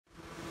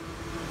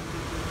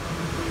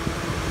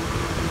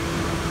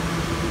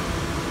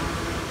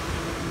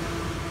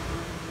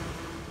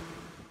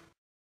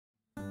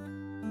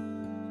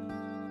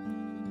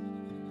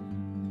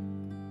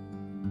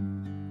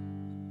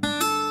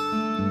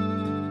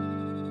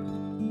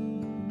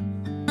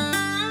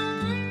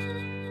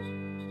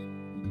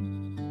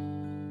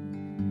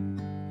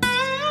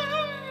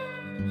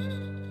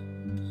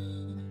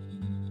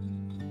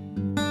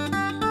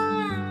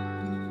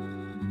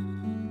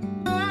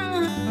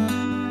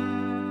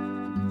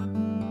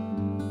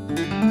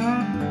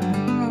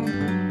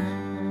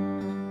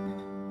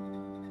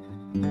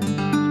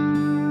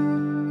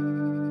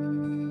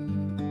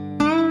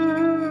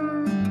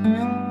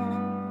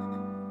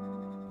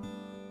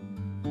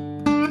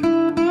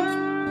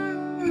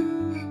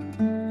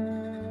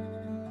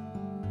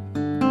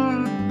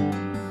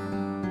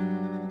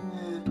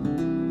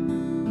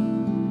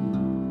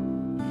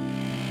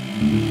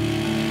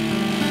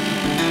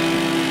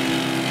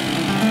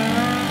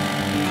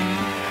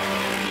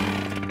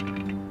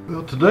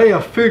Well, today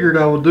I figured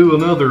I would do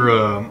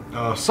another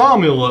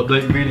sawmill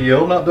update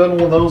video. Not done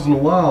one of those in a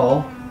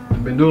while.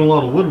 I've been doing a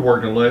lot of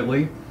woodworking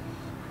lately.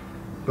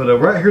 But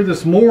right here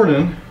this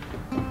morning,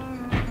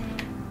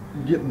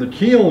 getting the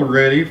kiln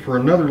ready for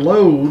another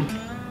load.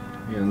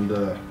 And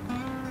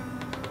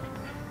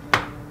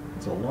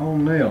it's a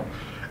long nail.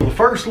 The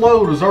first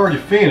load is already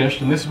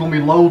finished, and this is going to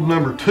be load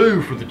number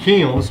 2 for the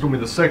kiln. This is going to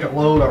be the second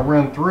load I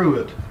run through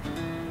it.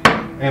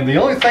 And the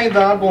only thing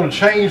that I'm going to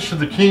change to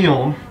the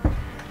kiln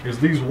is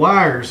these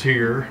wires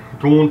here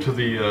going to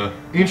the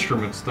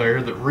instruments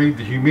there that read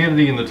the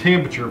humidity and the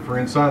temperature for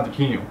inside the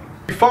kiln.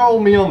 If you follow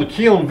me on the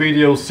kiln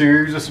video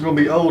series, this is going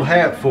to be old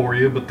hat for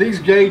you, but these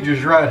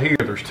gauges right here,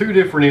 there's 2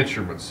 different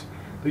instruments.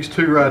 These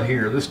 2 right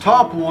here. This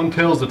top one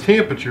tells the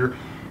temperature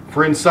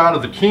for inside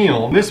of the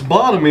kiln. This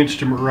bottom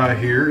instrument right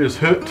here is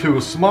hooked to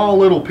a small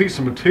little piece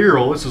of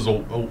material. This is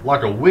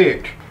like a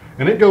wick,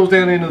 and it goes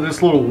down into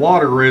this little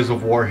water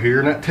reservoir here,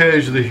 and that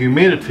tells you the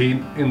humidity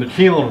in the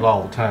kiln at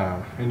all the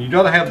time. And you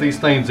got to have these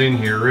things in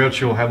here, or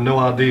else you'll have no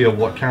idea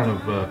what kind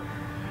of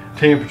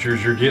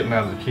temperatures you're getting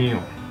out of the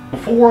kiln.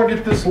 Before I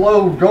get this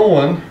load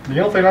going, the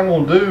only thing I'm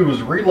going to do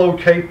is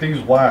relocate these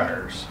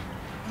wires.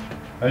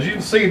 As you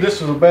can see,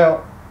 this is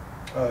about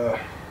a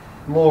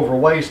little over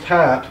waist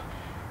height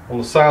on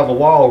the side of the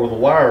wall where the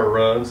wire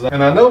runs.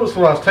 And I noticed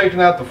when I was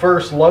taking out the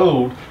first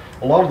load,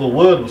 a lot of the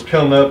wood was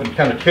coming up and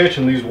kind of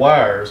catching these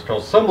wires,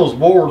 because some of those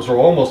boards are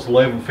almost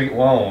 11 feet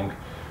long,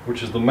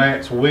 which is the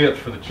max width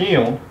for the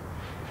kiln.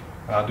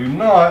 I do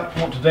not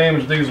want to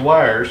damage these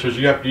wires, because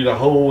you have to get a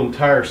whole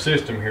entire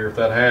system here if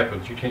that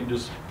happens. You can't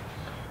just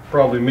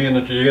probably mend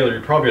it together.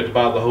 You probably have to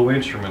buy the whole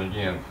instrument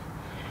again.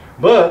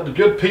 But the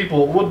good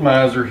people at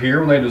Wood-mizer here,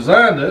 when they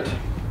designed it,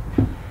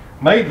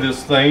 made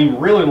this thing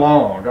really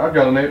long. I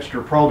got an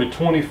extra probably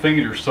 20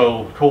 feet or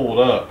so coiled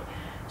up.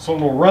 So I'm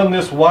going to run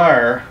this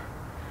wire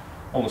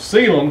on the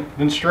ceiling,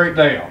 then straight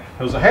down,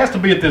 because it has to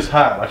be at this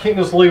height. I can't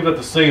just leave it at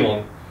the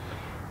ceiling.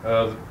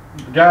 The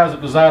guys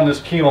that designed this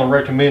kiln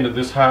recommended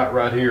this height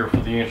right here for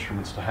the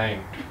instruments to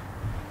hang.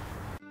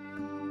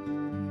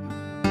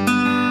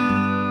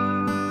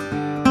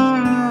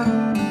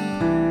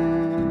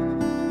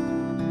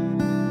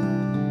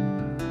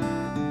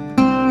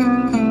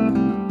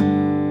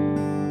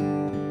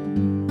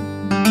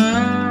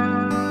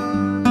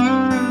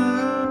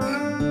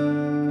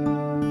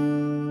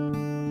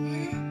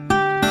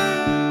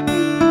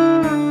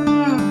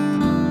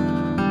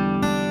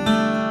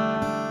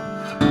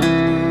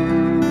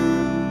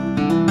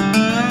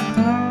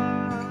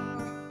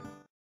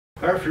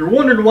 If you're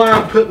wondering why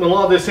I'm putting a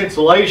lot of this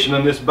insulation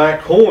in this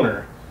back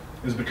corner,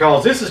 is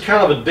because this is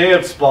kind of a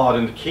dead spot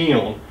in the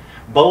kiln,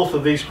 both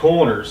of these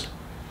corners.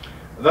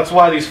 That's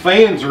why these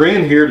fans are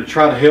in here, to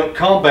try to help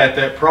combat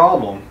that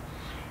problem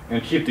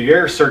and keep the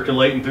air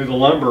circulating through the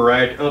lumber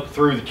rack up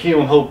through the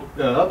kiln,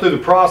 up through the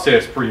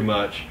process pretty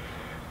much.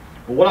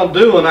 But what I'm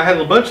doing, I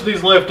had a bunch of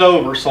these left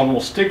over, so I'm going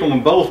to stick them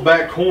in both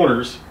back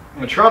corners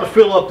and try to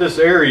fill up this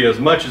area as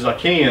much as I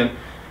can,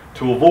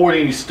 to avoid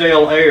any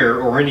stale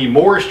air or any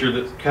moisture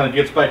that kind of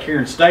gets back here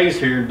and stays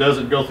here and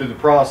doesn't go through the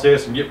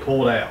process and get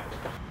pulled out.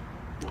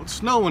 Well, it's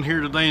snowing here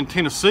today in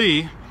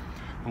Tennessee,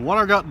 and what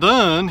I got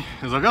done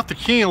is I got the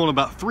kiln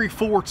about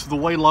 3/4 of the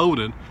way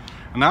loaded,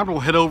 and I'm going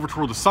to head over to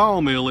where the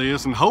sawmill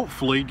is and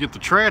hopefully get the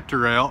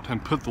tractor out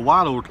and put the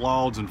white oak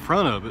logs in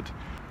front of it.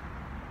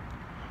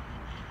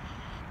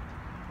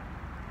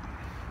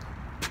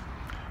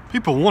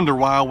 People wonder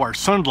why I wear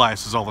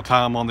sunglasses all the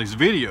time on these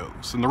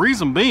videos, and the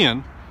reason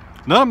being,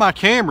 none of my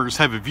cameras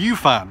have a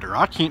viewfinder.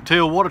 I can't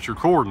tell what it's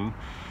recording,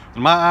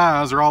 and my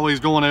eyes are always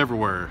going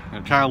everywhere.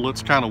 It kind of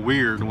looks kind of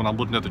weird when I'm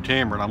looking at the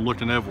camera and I'm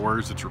looking everywhere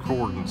as it's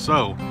recording.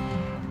 So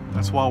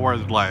that's why I wear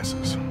the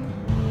glasses.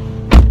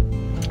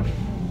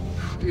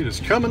 It is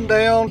coming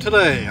down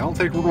today. I don't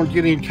think we're going to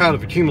get any kind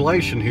of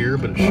accumulation here,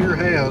 but it sure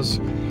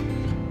has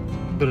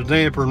put a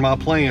damper in my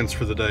plans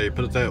for the day,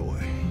 put it that way.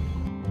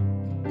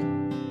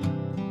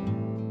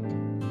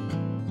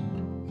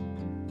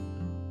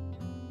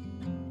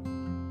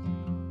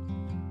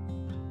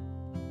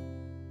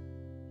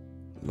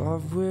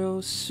 Love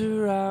will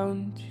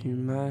surround you,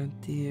 my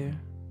dear,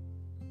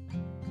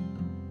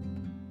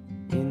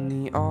 in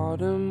the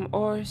autumn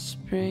or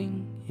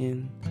spring,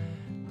 in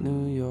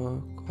New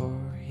York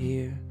or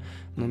here.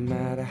 No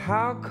matter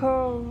how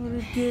cold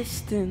the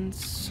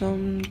distance,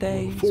 some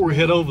days. Before we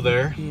head over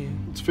there,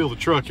 let's fill the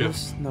truck up.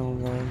 Just know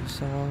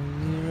love's all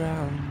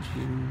around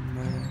you,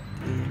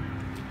 my dear.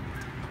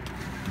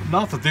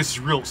 Not that this is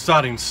real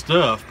exciting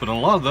stuff, but a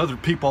lot of the other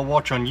people I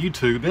watch on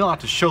YouTube, they like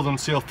to show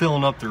themselves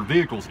filling up their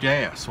vehicle's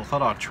gas, so I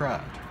thought I'd try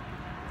it.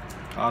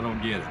 I don't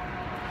get it.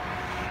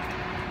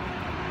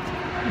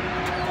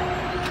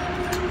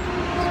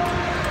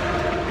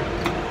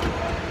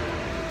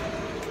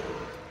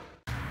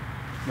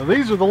 Now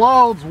these are the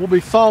logs we'll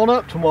be sawing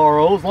up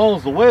tomorrow, as long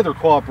as the weather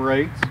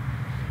cooperates.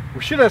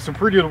 We should have some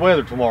pretty good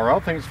weather tomorrow. I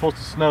don't think it's supposed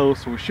to snow,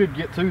 so we should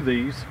get through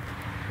these.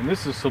 And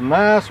this is some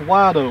nice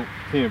white oak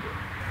timber.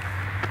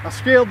 I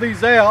scaled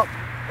these out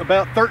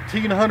about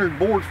 1,300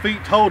 board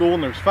feet total,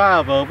 and there's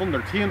 5 of them.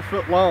 They're 10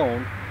 foot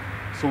long.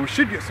 So we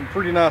should get some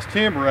pretty nice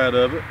timber out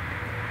of it.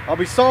 I'll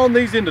be sawing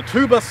these into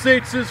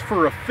 2x6s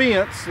for a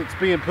fence that's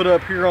being put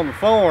up here on the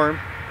farm,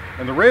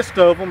 and the rest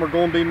of them are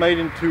going to be made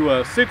into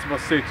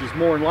 6x6s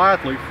more than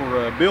likely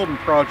for a building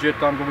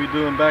project I'm going to be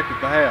doing back at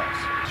the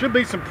house. Should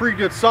be some pretty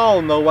good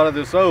sawing though out of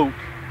this oak.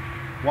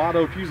 White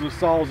oak usually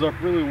saws up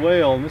really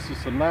well, and this is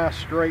some nice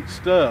straight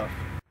stuff.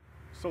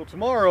 So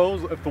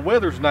tomorrow, if the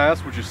weather's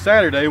nice, which is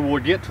Saturday,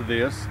 we'll get to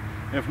this.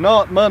 If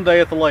not,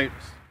 Monday at the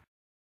latest.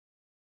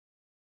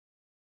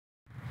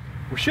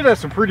 We should have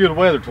some pretty good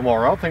weather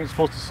tomorrow. I don't think it's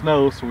supposed to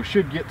snow, so we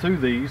should get to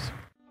these.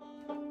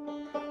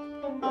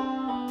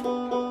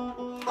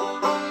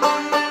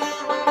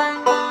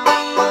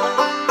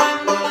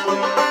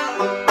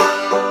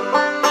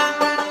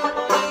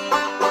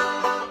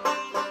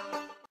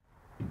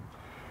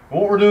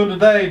 What we're doing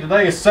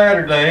today is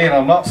Saturday, and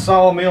I'm not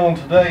sawmilling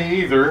today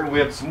either. We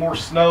had some more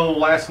snow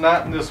last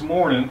night and this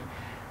morning.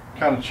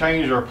 Kind of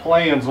changed our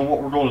plans on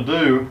what we're going to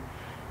do.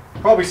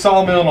 Probably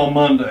sawmilling on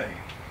Monday.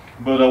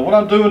 But what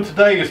I'm doing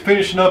today is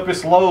finishing up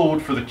this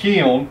load for the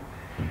kiln.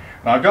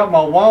 Now, I got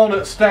my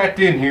walnut stacked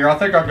in here. I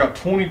think I've got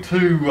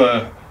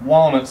 22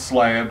 walnut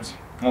slabs.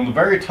 On the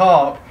very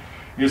top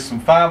is some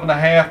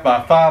 5.5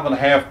 by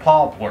 5.5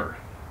 poplar.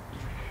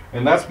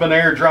 And that's been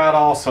air dried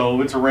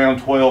also. It's around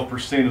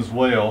 12% as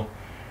well.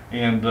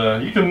 And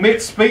you can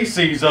mix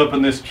species up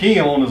in this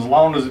kiln as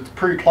long as it's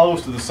pretty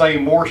close to the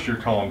same moisture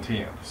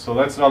content. So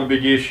that's not a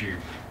big issue.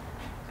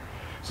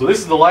 So this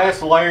is the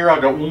last layer. I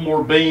got one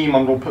more beam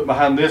I'm going to put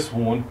behind this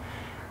one.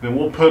 Then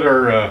we'll put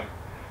our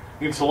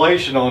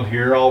insulation on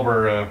here. All of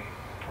our,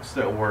 what's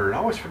that word? I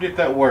always forget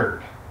that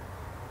word.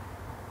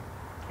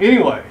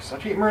 Anyways, I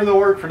can't remember the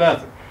word for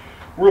nothing.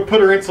 We're going to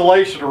put our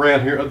insulation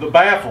around here, the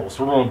baffles.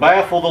 We're going to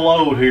baffle the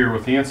load here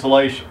with the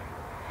insulation.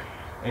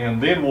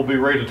 And then we'll be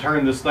ready to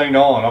turn this thing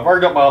on. I've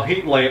already got my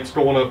heat lamps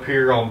going up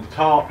here on the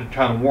top to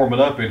kind of warm it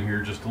up in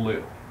here just a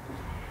little.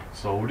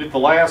 So we'll get the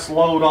last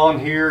load on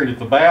here and get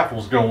the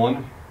baffles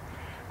going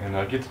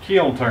and get the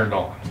kiln turned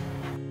on.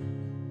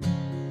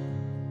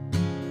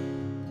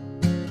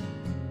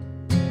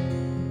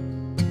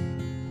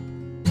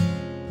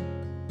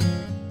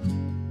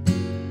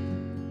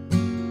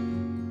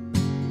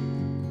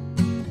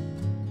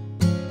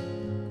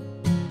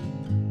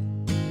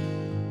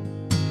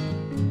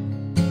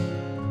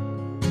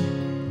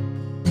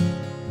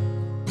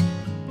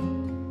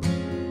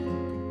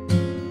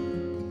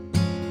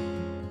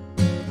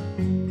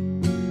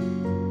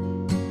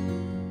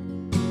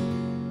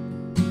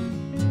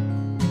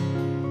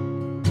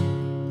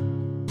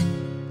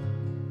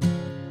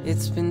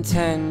 It's been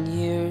 10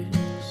 years,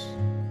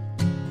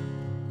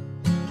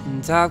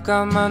 and I've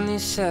got my new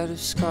set of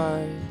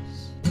scars,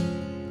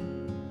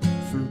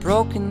 from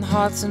broken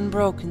hearts and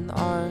broken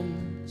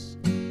arms,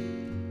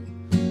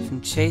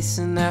 from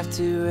chasing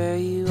after where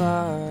you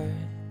are.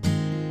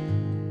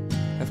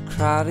 I've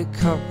cried a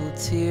couple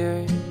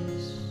tears,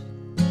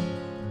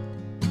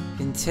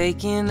 been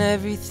taking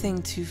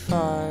everything too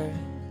far,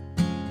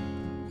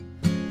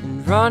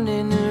 and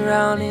running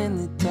around in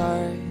the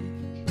dark,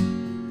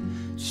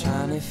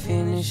 trying to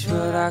finish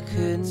what I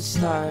couldn't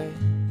start.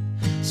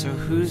 So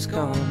who's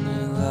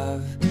gonna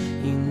love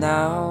you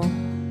now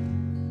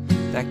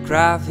that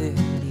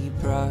gravity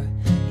brought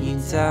you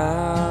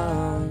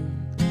down?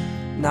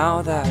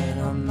 Now that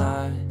I'm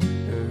not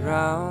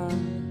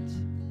around,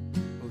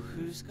 well,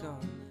 who's gonna...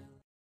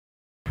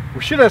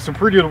 We should have some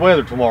pretty good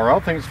weather tomorrow. I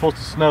don't think it's supposed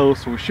to snow,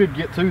 so we should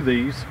get to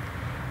these.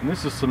 And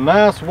this is some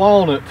nice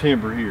walnut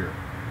timber here.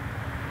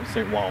 This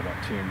ain't walnut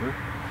timber.